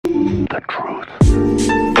the truth.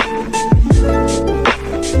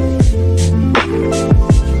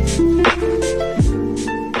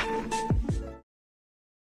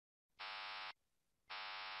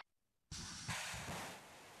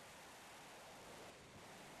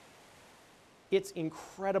 It's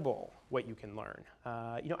incredible what you can learn.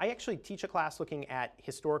 I actually teach a class looking at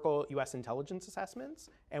historical US intelligence assessments,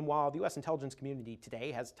 and while the US intelligence community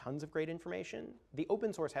today has tons of great information, the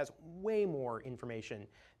open source has way more information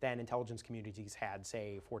than intelligence communities had,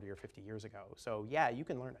 say, 40 or 50 years ago. So yeah, you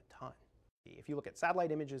can learn a ton. If you look at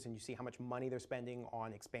satellite images and you see how much money they're spending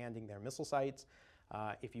on expanding their missile sites,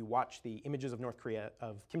 if you watch the images of North Korea,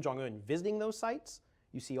 of Kim Jong-un visiting those sites,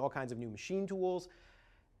 you see all kinds of new machine tools.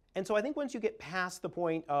 And so I think once you get past the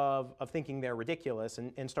point of thinking they're ridiculous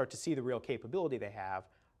and start to see the real capability they have,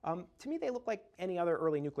 to me they look like any other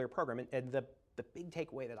early nuclear program. And the big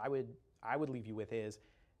takeaway that I would leave you with is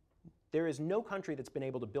there is no country that's been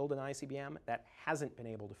able to build an ICBM that hasn't been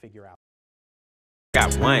able to figure out.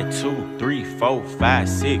 Got 1, 2, 3, 4, 5,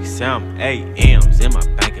 6, 7, 8 M's in my